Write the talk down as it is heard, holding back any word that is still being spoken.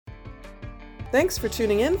Thanks for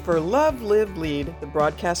tuning in for Love, Live, Lead, the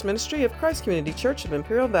broadcast ministry of Christ Community Church of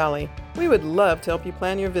Imperial Valley. We would love to help you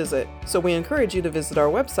plan your visit, so we encourage you to visit our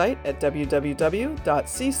website at www.ccciv.org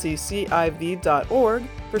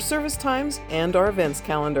for service times and our events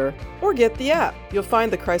calendar. Or get the app. You'll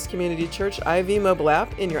find the Christ Community Church IV mobile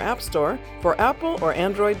app in your app store for Apple or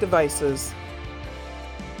Android devices.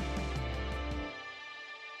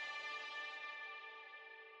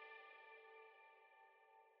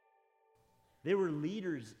 They were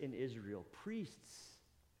leaders in Israel, priests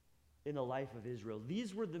in the life of Israel.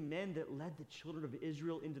 These were the men that led the children of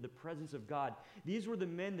Israel into the presence of God. These were the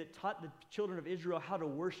men that taught the children of Israel how to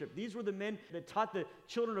worship. These were the men that taught the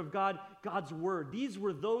children of God God's word. These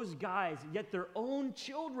were those guys, yet their own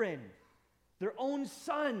children, their own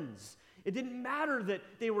sons. It didn't matter that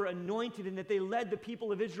they were anointed and that they led the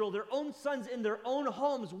people of Israel. Their own sons in their own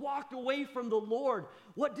homes walked away from the Lord.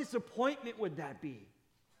 What disappointment would that be?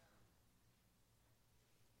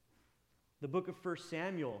 The book of 1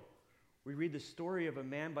 Samuel, we read the story of a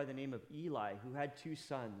man by the name of Eli who had two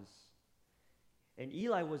sons. And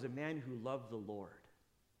Eli was a man who loved the Lord.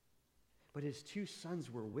 But his two sons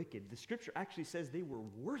were wicked. The scripture actually says they were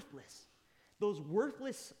worthless. Those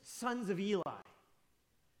worthless sons of Eli.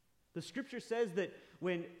 The scripture says that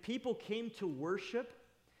when people came to worship,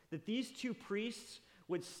 that these two priests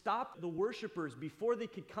would stop the worshipers before they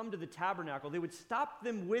could come to the tabernacle. They would stop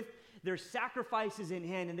them with their sacrifices in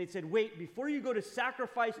hand, and they said, wait, before you go to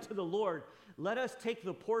sacrifice to the Lord, let us take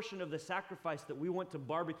the portion of the sacrifice that we want to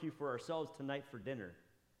barbecue for ourselves tonight for dinner.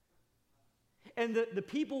 And the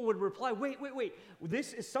people would reply, wait,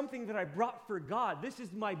 this is something that I brought for God. This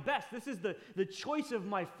is my best. This is the choice of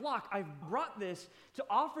my flock. I've brought this to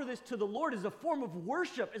offer this to the Lord as a form of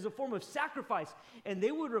worship, as a form of sacrifice. And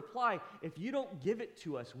they would reply, if you don't give it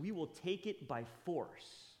to us, we will take it by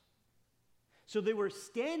force. So they were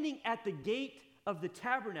standing at the gate of the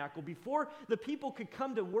tabernacle before the people could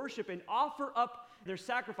come to worship and offer up their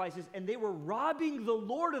sacrifices, and they were robbing the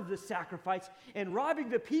Lord of the sacrifice and robbing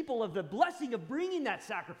the people of the blessing of bringing that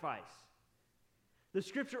sacrifice. The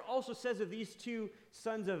scripture also says of these two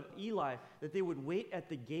sons of Eli that they would wait at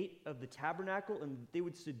the gate of the tabernacle and they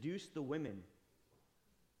would seduce the women.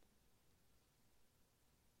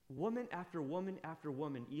 Woman after woman after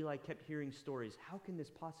woman, Eli kept hearing stories. How can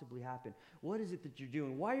this possibly happen? What is it that you're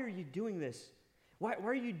doing? Why are you doing this? Why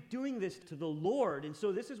are you doing this to the Lord? And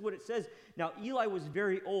so this is what it says. Now, Eli was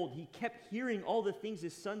very old. He kept hearing all the things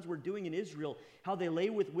his sons were doing in Israel, how they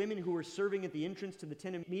lay with women who were serving at the entrance to the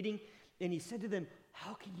tent of meeting. And he said to them,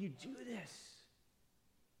 how can you do this?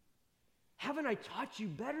 Haven't I taught you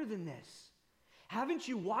better than this? Haven't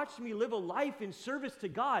you watched me live a life in service to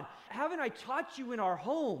God? Haven't I taught you in our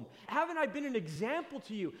home? Haven't I been an example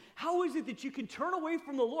to you? How is it that you can turn away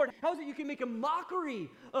from the Lord? How is it you can make a mockery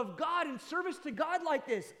of God in service to God like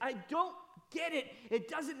this? I don't get it. It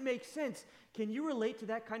doesn't make sense. Can you relate to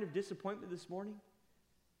that kind of disappointment this morning?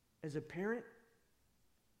 As a parent,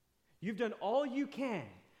 you've done all you can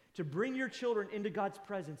to bring your children into God's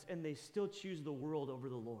presence, and they still choose the world over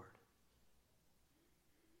the Lord.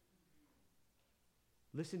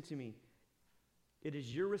 Listen to me. It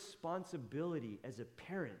is your responsibility as a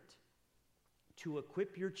parent to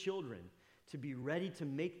equip your children to be ready to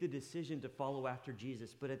make the decision to follow after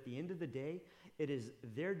Jesus. But at the end of the day, it is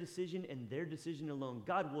their decision and their decision alone.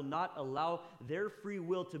 God will not allow their free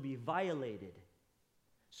will to be violated.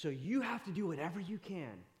 So you have to do whatever you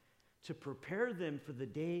can to prepare them for the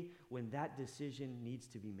day when that decision needs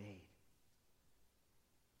to be made.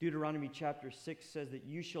 Deuteronomy chapter 6 says that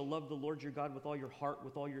you shall love the Lord your God with all your heart,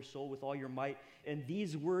 with all your soul, with all your might. And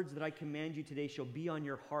these words that I command you today shall be on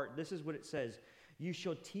your heart. This is what it says. You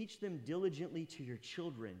shall teach them diligently to your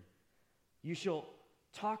children. You shall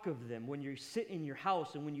talk of them when you sit in your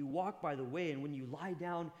house and when you walk by the way and when you lie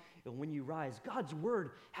down and when you rise. God's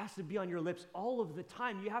word has to be on your lips all of the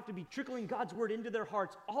time. You have to be trickling God's word into their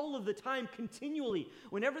hearts all of the time, continually.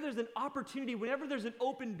 Whenever there's an opportunity, whenever there's an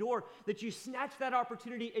open door, that you snatch that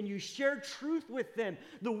opportunity and you share truth with them.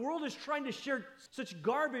 The world is trying to share such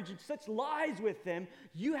garbage and such lies with them.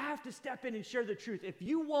 You have to step in and share the truth. If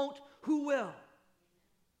you won't, who will?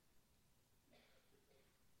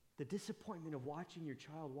 The disappointment of watching your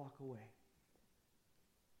child walk away.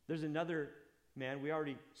 There's another man, we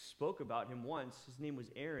already spoke about him once. His name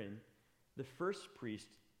was Aaron, the first priest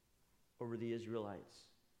over the Israelites.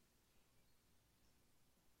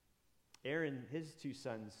 Aaron, his two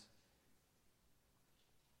sons,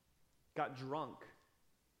 got drunk,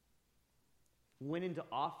 went in to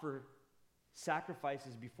offer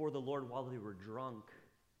sacrifices before the Lord while they were drunk.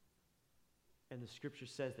 And the scripture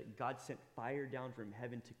says that God sent fire down from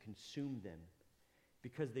heaven to consume them.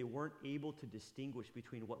 because they weren't able to distinguish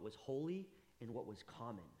between what was holy and what was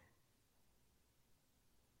common.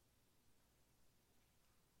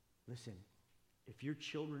 Listen, if your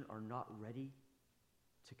children are not ready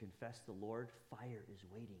to confess the Lord, fire is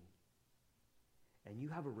waiting. And you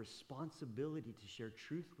have a responsibility to share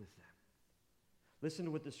truth with them. Listen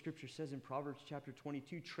to what the scripture says in Proverbs chapter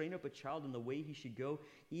 22. Train up a child in the way he should go.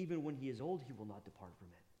 Even when he is old, he will not depart from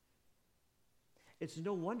it. It's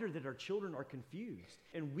no wonder that our children are confused.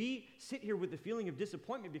 And we sit here with the feeling of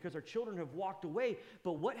disappointment because our children have walked away.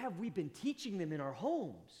 But what have we been teaching them in our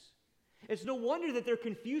homes? It's no wonder that they're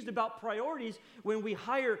confused about priorities when we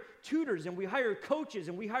hire tutors and we hire coaches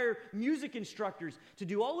and we hire music instructors to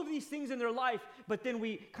do all of these things in their life, but then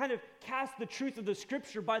we kind of cast the truth of the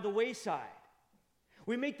scripture by the wayside.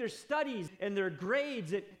 We make their studies and their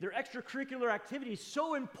grades and their extracurricular activities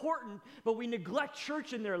so important, but we neglect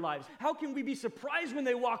church in their lives. How can we be surprised when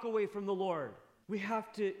they walk away from the Lord? We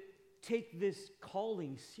have to take this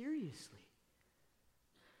calling seriously.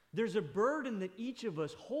 There's a burden that each of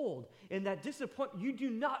us hold, and that disappointment, you do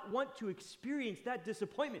not want to experience that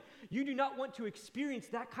disappointment. You do not want to experience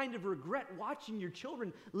that kind of regret watching your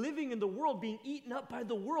children living in the world, being eaten up by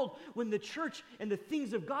the world when the church and the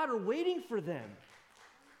things of God are waiting for them.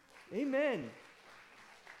 Amen.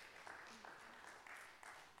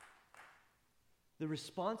 The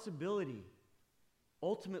responsibility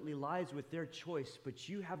ultimately lies with their choice, but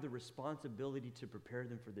you have the responsibility to prepare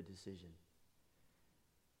them for the decision.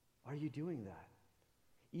 Are you doing that?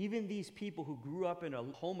 Even these people who grew up in a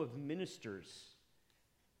home of ministers,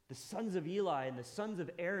 the sons of Eli and the sons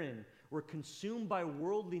of Aaron, were consumed by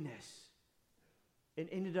worldliness and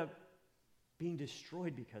ended up being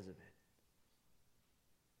destroyed because of it.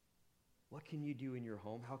 What can you do in your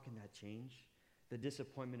home? How can that change? The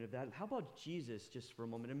disappointment of that. How about Jesus, just for a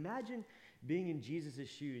moment? Imagine being in Jesus'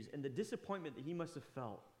 shoes and the disappointment that he must have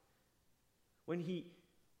felt when he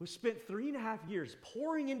was spent 3.5 years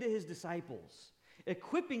pouring into his disciples,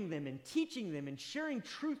 equipping them and teaching them and sharing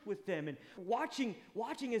truth with them and watching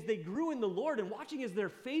as they grew in the Lord and watching as their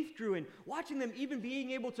faith grew and watching them even being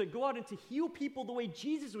able to go out and to heal people the way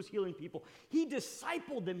Jesus was healing people. He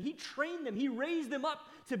discipled them. He trained them. He raised them up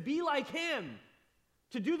to be like him,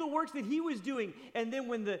 to do the works that he was doing. And then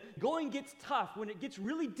when the going gets tough, when it gets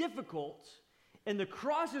really difficult and the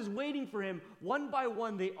cross is waiting for him, one by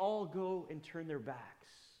one they all go and turn their backs.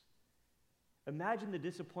 Imagine the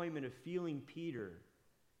disappointment of feeling Peter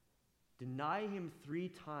deny him 3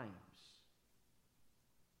 times.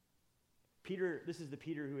 Peter, this is the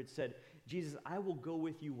Peter who had said, Jesus, I will go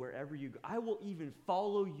with you wherever you go. I will even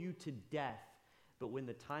follow you to death. But when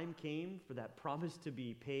the time came for that promise to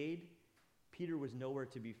be paid, Peter was nowhere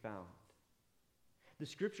to be found. The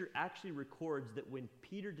scripture actually records that when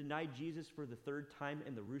Peter denied Jesus for the 3rd time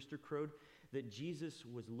and the rooster crowed, that Jesus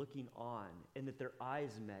was looking on and that their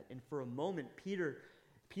eyes met. And for a moment, Peter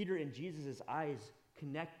and Jesus' eyes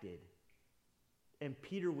connected. And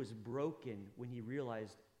Peter was broken when he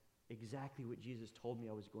realized exactly what Jesus told me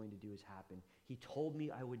I was going to do has happened. He told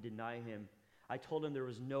me I would deny him. I told him there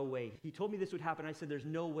was no way. He told me this would happen. I said, there's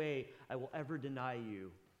no way I will ever deny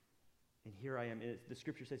you. And here I am. And the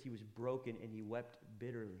scripture says he was broken and he wept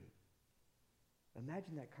bitterly.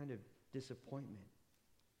 Imagine that kind of disappointment.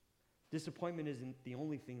 Disappointment isn't the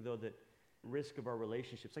only thing, though, that risk of our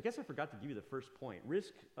relationships. I guess I forgot to give you the first point.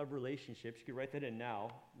 Risk of relationships. You can write that in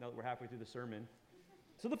now that we're halfway through the sermon.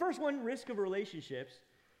 So the first one, risk of relationships.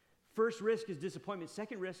 First risk is disappointment.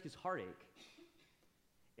 Second risk is heartache.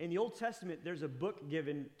 In the Old Testament, there's a book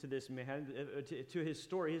given to this man, to his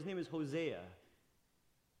story. His name is Hosea.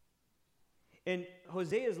 In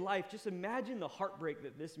Hosea's life, just imagine the heartbreak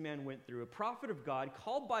that this man went through. A prophet of God,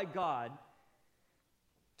 called by God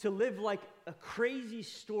to live like a crazy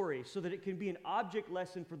story so that it can be an object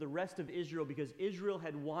lesson for the rest of Israel, because Israel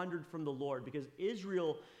had wandered from the Lord, because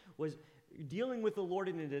Israel was dealing with the Lord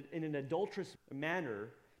in an adulterous manner,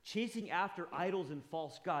 chasing after idols and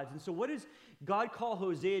false gods. And so what does God call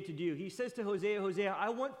Hosea to do? He says to Hosea, Hosea, I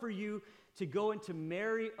want for you to go and to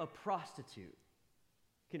marry a prostitute.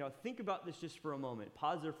 Okay, now think about this just for a moment.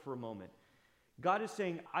 Pause there for a moment. God is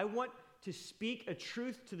saying, I want to speak a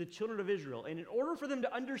truth to the children of Israel. And in order for them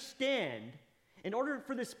to understand, in order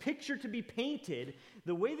for this picture to be painted,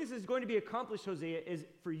 the way this is going to be accomplished, Hosea, is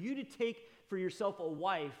for you to take for yourself a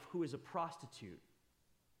wife who is a prostitute.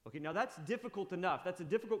 Okay, now that's difficult enough. That's a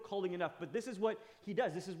difficult calling enough. But this is what he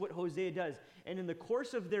does. This is what Hosea does. And in the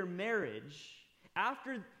course of their marriage,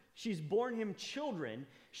 after she's born him children,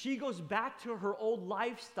 she goes back to her old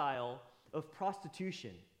lifestyle of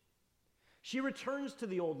prostitution. She returns to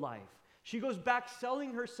the old life. She goes back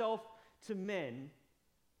selling herself to men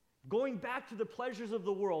going back to the pleasures of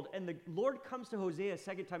the world. And the Lord comes to Hosea a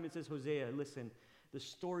second time and says, Hosea, listen, the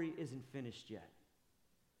story isn't finished yet.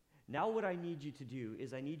 Now what I need you to do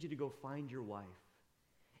is I need you to go find your wife,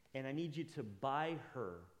 and I need you to buy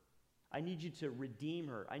her. I need you to redeem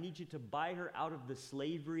her. I need you to buy her out of the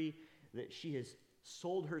slavery that she has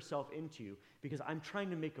sold herself into, because I'm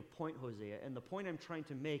trying to make a point, Hosea, and the point I'm trying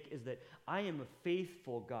to make is that I am a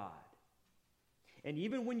faithful God. And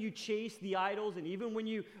even when you chase the idols, and even when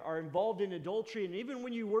you are involved in adultery, and even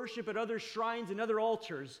when you worship at other shrines and other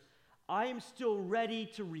altars, I am still ready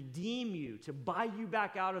to redeem you, to buy you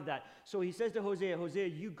back out of that. So he says to Hosea, Hosea,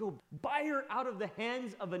 you go buy her out of the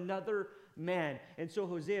hands of another man. And so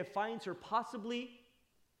Hosea finds her possibly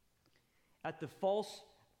at the false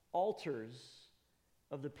altars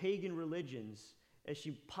of the pagan religions, as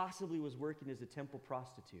she possibly was working as a temple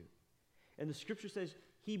prostitute. And the scripture says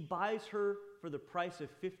he buys her for the price of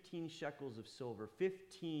 15 shekels of silver.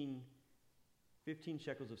 15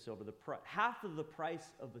 shekels of silver, half of the price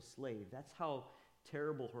of a slave. That's how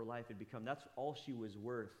terrible her life had become. That's all she was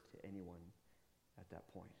worth to anyone at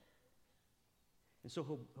that point. And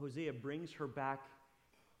so Hosea brings her back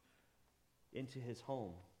into his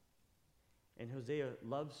home. And Hosea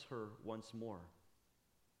loves her once more.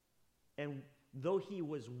 And though he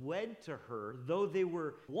was wed to her, though they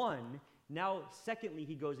were one, now secondly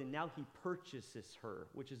he goes and now he purchases her,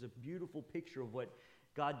 which is a beautiful picture of what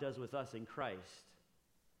God does with us in Christ.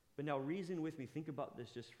 But now reason with me, think about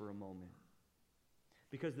this just for a moment.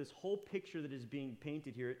 Because this whole picture that is being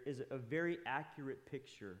painted here is a very accurate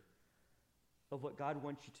picture of what God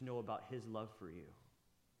wants you to know about his love for you.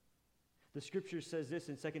 The scripture says this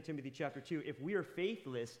in 2 Timothy chapter 2, if we are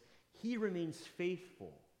faithless, he remains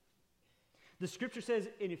faithful. The scripture says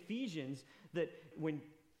in Ephesians that when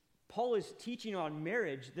Paul is teaching on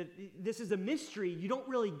marriage, that this is a mystery. You don't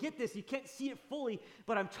really get this. You can't see it fully,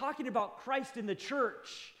 but I'm talking about Christ in the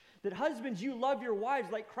church. That husbands, you love your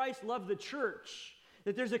wives like Christ loved the church.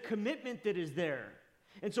 That there's a commitment that is there.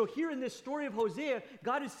 And so here in this story of Hosea,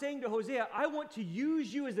 God is saying to Hosea, I want to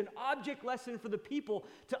use you as an object lesson for the people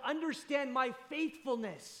to understand my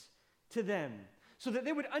faithfulness to them, so that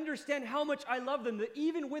they would understand how much I love them, that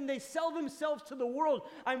even when they sell themselves to the world,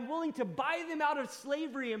 I'm willing to buy them out of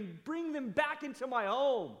slavery and bring them back into my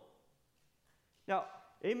home. Now,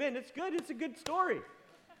 amen, it's good. It's a good story.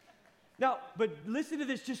 Now, but listen to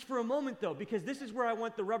this just for a moment, though, because this is where I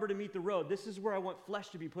want the rubber to meet the road. This is where I want flesh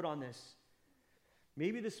to be put on this.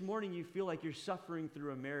 Maybe this morning you feel like you're suffering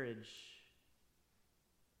through a marriage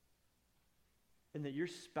and that your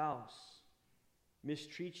spouse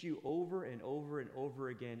mistreats you over and over and over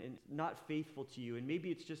again and not faithful to you. And maybe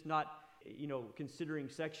it's just not, considering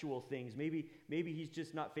sexual things. Maybe he's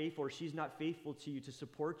just not faithful, or she's not faithful to you to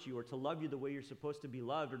support you or to love you the way you're supposed to be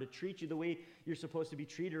loved, or to treat you the way you're supposed to be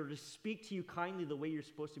treated, or to speak to you kindly the way you're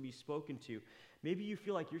supposed to be spoken to. Maybe you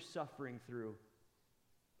feel like you're suffering through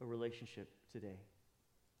a relationship today.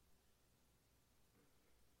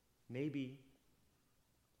 Maybe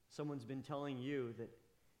someone's been telling you that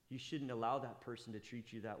you shouldn't allow that person to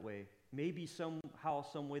treat you that way. Maybe somehow,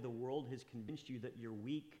 some way, the world has convinced you that you're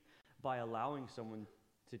weak by allowing someone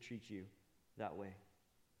to treat you that way.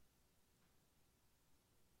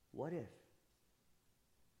 What if?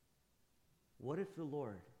 What if the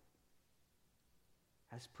Lord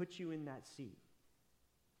has put you in that seat?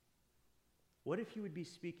 What if he would be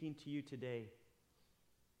speaking to you today?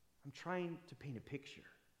 I'm trying to paint a picture.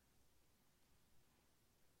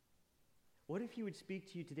 What if he would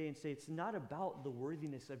speak to you today and say, it's not about the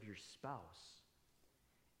worthiness of your spouse.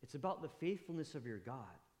 It's about the faithfulness of your God.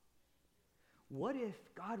 What if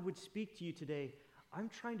God would speak to you today, I'm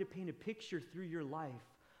trying to paint a picture through your life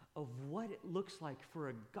of what it looks like for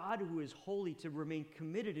a God who is holy to remain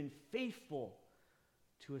committed and faithful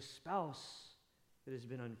to a spouse that has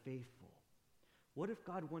been unfaithful. What if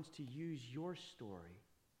God wants to use your story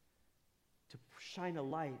to shine a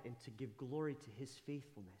light and to give glory to his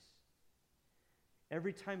faithfulness?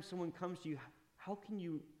 Every time someone comes to you, how can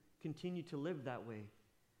you continue to live that way?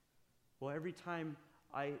 Well, every time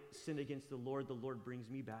I sin against the Lord brings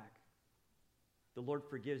me back. The Lord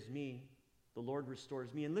forgives me. The Lord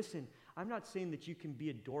restores me. And listen, I'm not saying that you can be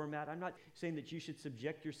a doormat. I'm not saying that you should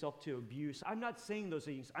subject yourself to abuse. I'm not saying those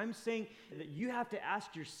things. I'm saying that you have to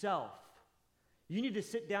ask yourself. You need to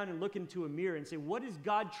sit down and look into a mirror and say, what is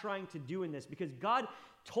God trying to do in this? Because God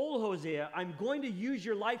told Hosea, I'm going to use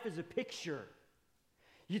your life as a picture.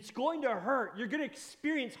 It's going to hurt. You're going to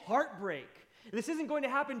experience heartbreak. This isn't going to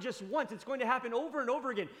happen just once. It's going to happen over and over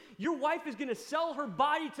again. Your wife is going to sell her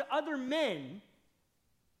body to other men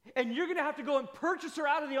And you're going to have to go and purchase her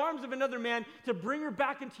out of the arms of another man to bring her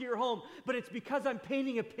back into your home. But it's because I'm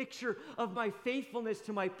painting a picture of my faithfulness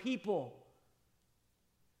to my people.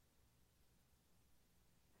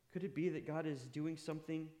 Could it be that God is doing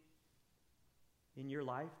something in your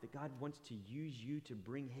life, that God wants to use you to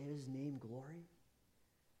bring His name glory?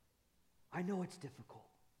 I know it's difficult.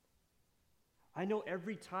 I know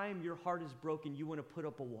every time your heart is broken, you want to put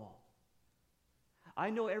up a wall. I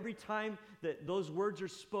know every time that those words are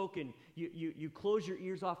spoken, you close your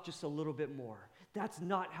ears off just a little bit more. That's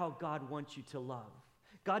not how God wants you to love.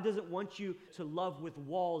 God doesn't want you to love with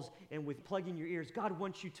walls and with plugging your ears. God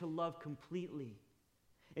wants you to love completely.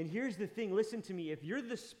 And here's the thing, listen to me. If you're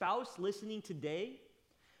the spouse listening today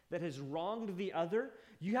that has wronged the other,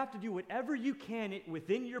 you have to do whatever you can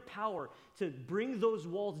within your power to bring those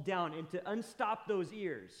walls down and to unstop those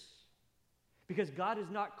ears. Because God has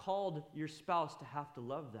not called your spouse to have to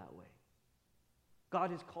love that way.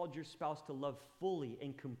 God has called your spouse to love fully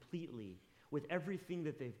and completely with everything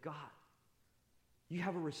that they've got. You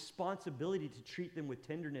have a responsibility to treat them with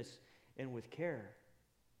tenderness and with care.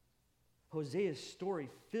 Hosea's story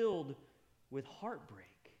filled with heartbreak.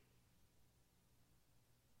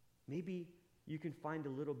 Maybe you can find a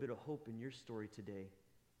little bit of hope in your story today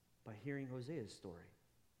by hearing Hosea's story.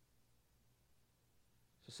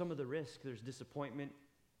 So some of the risk, there's disappointment,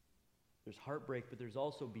 there's heartbreak, but there's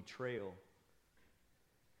also betrayal.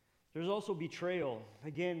 There's also betrayal.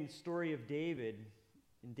 Again, story of David.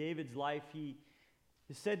 In David's life, he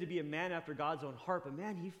is said to be a man after God's own heart, but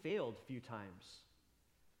man, he failed a few times.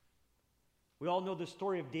 We all know the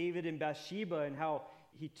story of David and Bathsheba and how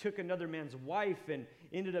he took another man's wife and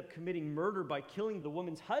ended up committing murder by killing the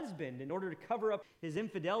woman's husband in order to cover up his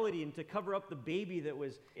infidelity and to cover up the baby that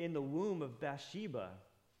was in the womb of Bathsheba.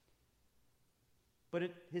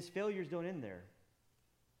 But his failures don't end there.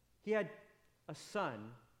 He had a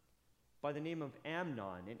son by the name of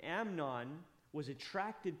Amnon, and Amnon was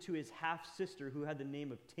attracted to his half-sister who had the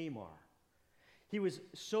name of Tamar. He was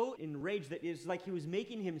so enraged that it's like he was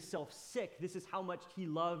making himself sick. This is how much he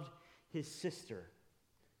loved his sister,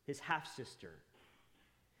 his half-sister.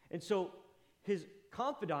 And so his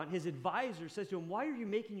confidant, his advisor, says to him, "Why are you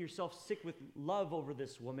making yourself sick with love over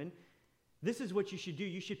this woman? This is what you should do.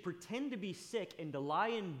 You should pretend to be sick and to lie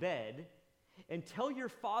in bed and tell your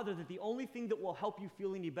father that the only thing that will help you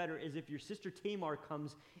feel any better is if your sister Tamar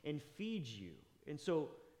comes and feeds you." And so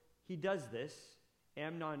he does this.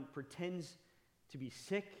 Amnon pretends to be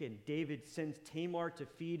sick, and David sends Tamar to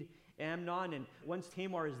feed Amnon. And once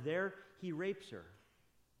Tamar is there, he rapes her.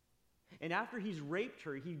 And after he's raped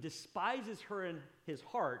her, he despises her in his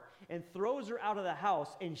heart and throws her out of the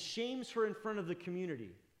house and shames her in front of the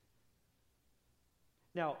community.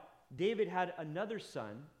 Now, David had another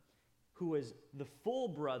son who was the full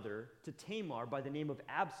brother to Tamar by the name of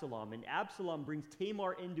Absalom. And Absalom brings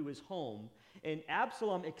Tamar into his home. And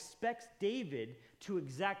Absalom expects David to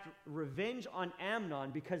exact revenge on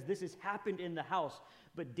Amnon because this has happened in the house.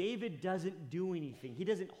 But David doesn't do anything. He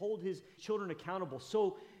doesn't hold his children accountable.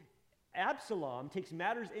 So Absalom takes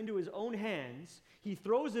matters into his own hands. He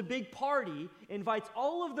throws a big party, invites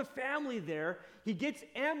all of the family there. He gets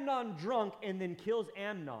Amnon drunk and then kills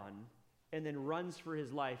Amnon and then runs for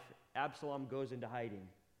his life. Absalom goes into hiding.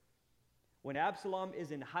 When Absalom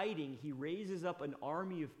is in hiding, he raises up an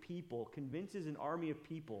army of people, convinces an army of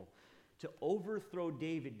people to overthrow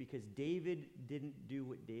David because David didn't do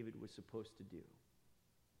what David was supposed to do.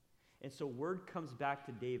 And so word comes back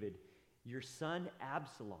to David, your son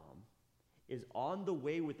Absalom is on the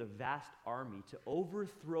way with a vast army to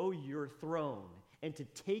overthrow your throne and to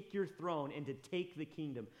take your throne and to take the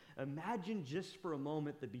kingdom. Imagine just for a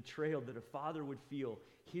moment the betrayal that a father would feel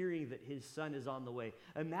hearing that his son is on the way.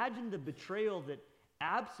 Imagine the betrayal that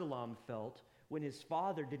Absalom felt when his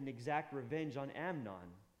father didn't exact revenge on Amnon.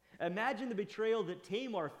 Imagine the betrayal that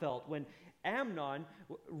Tamar felt when Amnon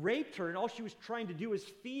raped her and all she was trying to do was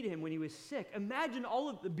feed him when he was sick. Imagine all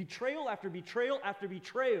of the betrayal after betrayal after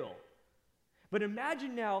betrayal. But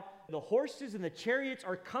imagine now the horses and the chariots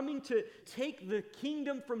are coming to take the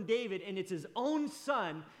kingdom from David, and it's his own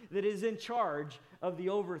son that is in charge of the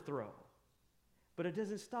overthrow. But it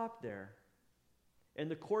doesn't stop there. In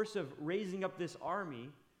the course of raising up this army,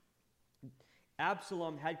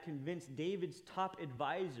 Absalom had convinced David's top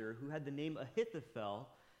advisor, who had the name Ahithophel,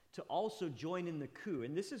 to also join in the coup.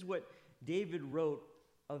 And this is what David wrote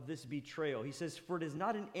of this betrayal. He says, "For it is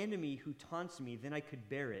not an enemy who taunts me, then I could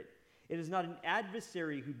bear it. It is not an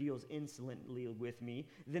adversary who deals insolently with me.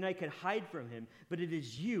 Then I could hide from him. But it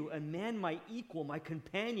is you, a man my equal, my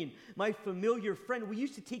companion, my familiar friend. We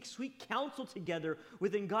used to take sweet counsel together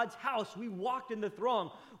within God's house. We walked in the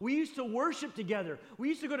throng. We used to worship together. We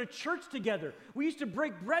used to go to church together. We used to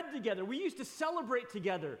break bread together. We used to celebrate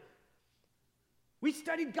together. We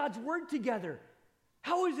studied God's word together.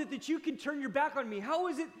 How is it that you can turn your back on me? How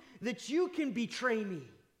is it that you can betray me?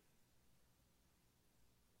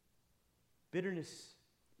 Bitterness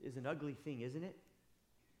is an ugly thing, isn't it?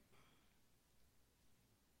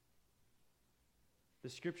 The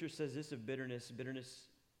scripture says this of bitterness.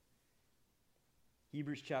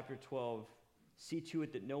 Hebrews chapter 12, see to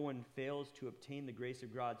it that no one fails to obtain the grace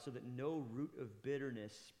of God, so that no root of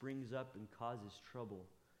bitterness springs up and causes trouble.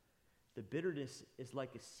 The bitterness is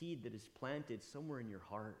like a seed that is planted somewhere in your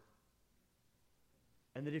heart.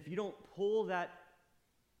 And that if you don't pull that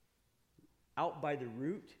out by the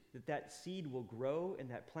root, that seed will grow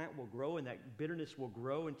and that plant will grow and that bitterness will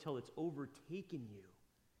grow until it's overtaken you.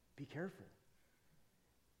 Be careful.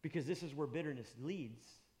 Because this is where bitterness leads.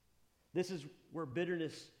 This is where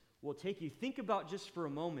bitterness will take you. Think about just for a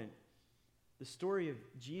moment the story of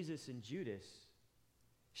Jesus and Judas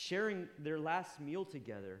sharing their last meal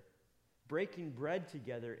together, breaking bread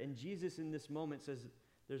together, and Jesus in this moment says,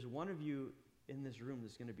 there's one of you in this room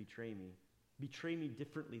that's going to betray me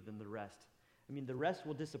differently than the rest. I mean, the rest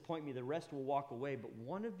will disappoint me, the rest will walk away, but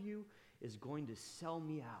one of you is going to sell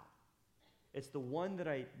me out. It's the one that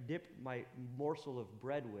I dip my morsel of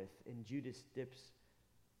bread with, and Judas dips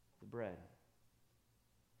the bread.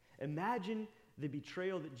 Imagine the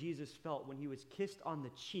betrayal that Jesus felt when he was kissed on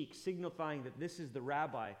the cheek, signifying that this is the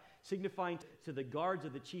rabbi, signifying to the guards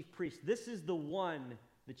of the chief priest, this is the one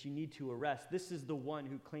that you need to arrest. This is the one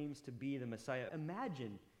who claims to be the Messiah.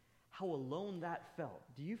 Imagine how alone that felt.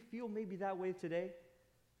 Do you feel maybe that way today?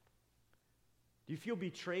 Do you feel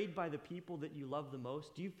betrayed by the people that you love the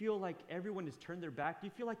most? Do you feel like everyone has turned their back? Do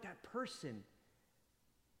you feel like that person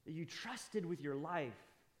that you trusted with your life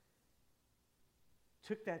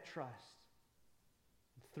took that trust,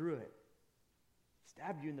 threw it,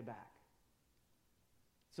 stabbed you in the back?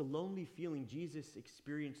 It's a lonely feeling. Jesus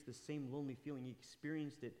experienced the same lonely feeling. He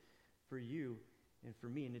experienced it for you and for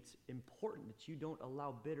me. And it's important that you don't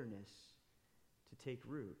allow bitterness to take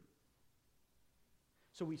root.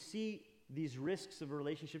 So we see these risks of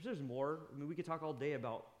relationships. There's more. I mean, we could talk all day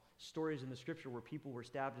about stories in the scripture where people were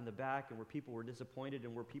stabbed in the back and where people were disappointed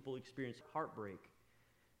and where people experienced heartbreak.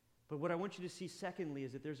 But what I want you to see secondly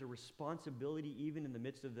is that there's a responsibility even in the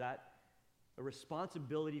midst of that, a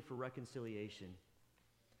responsibility for reconciliation.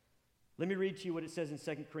 Let me read to you what it says in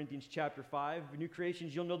 2 Corinthians chapter 5. New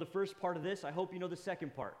creations, you'll know the first part of this. I hope you know the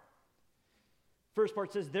second part. First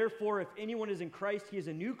part says, therefore, if anyone is in Christ, he is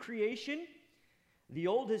a new creation. The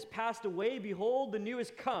old has passed away. Behold, the new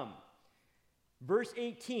has come. Verse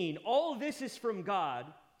 18, all this is from God,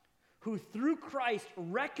 who through Christ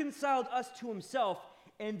reconciled us to himself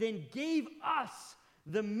and then gave us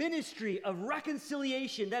the ministry of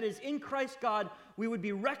reconciliation. That is, in Christ God, we would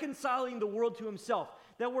be reconciling the world to himself.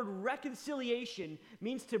 That word reconciliation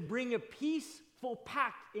means to bring a peaceful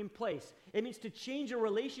pact in place. It means to change a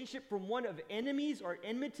relationship from one of enemies or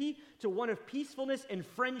enmity to one of peacefulness and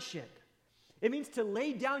friendship. It means to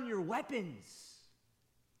lay down your weapons.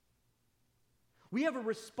 We have a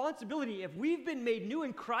responsibility. If we've been made new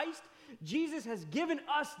in Christ, Jesus has given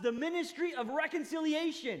us the ministry of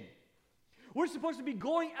reconciliation. We're supposed to be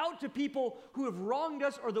going out to people who have wronged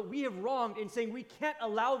us or that we have wronged and saying we can't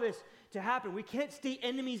allow this to happen. We can't stay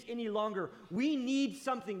enemies any longer. We need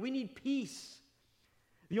something. We need peace.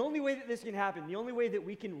 The only way that this can happen, the only way that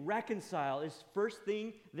we can reconcile is, first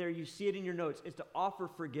thing there, you see it in your notes, is to offer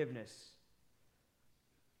forgiveness.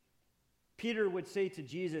 Peter would say to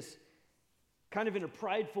Jesus, kind of in a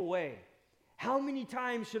prideful way, how many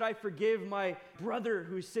times should I forgive my brother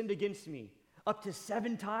who sinned against me? Up to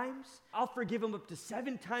 7 times? I'll forgive him up to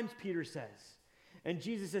 7 times, Peter says. And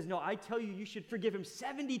Jesus says, no, I tell you, you should forgive him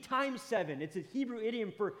 70 times 7. It's a Hebrew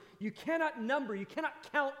idiom for you cannot number, you cannot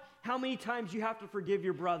count how many times you have to forgive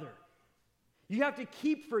your brother. You have to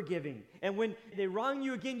keep forgiving. And when they wrong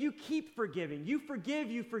you again, you keep forgiving. You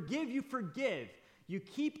forgive, you forgive, you forgive. You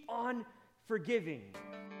keep on forgiving.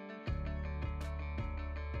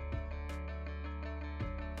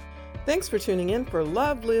 Thanks for tuning in for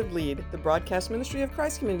Love, Live, Lead, the broadcast ministry of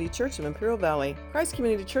Christ Community Church of Imperial Valley. Christ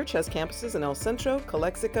Community Church has campuses in El Centro,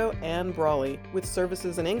 Calexico, and Brawley, with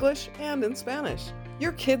services in English and in Spanish.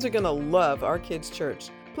 Your kids are going to love our kids' church.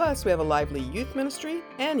 Plus, we have a lively youth ministry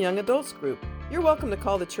and young adults group. You're welcome to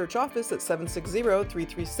call the church office at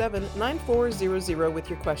 760-337-9400 with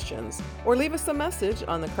your questions, or leave us a message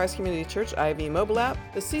on the Christ Community Church IV mobile app,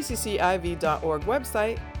 the ccciv.org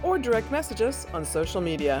website, or direct message us on social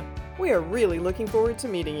media. We are really looking forward to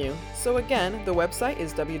meeting you. So again, the website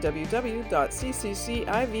is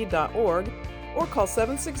www.cccciv.org, or call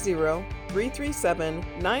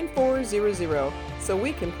 760-337-9400 so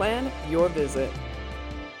we can plan your visit.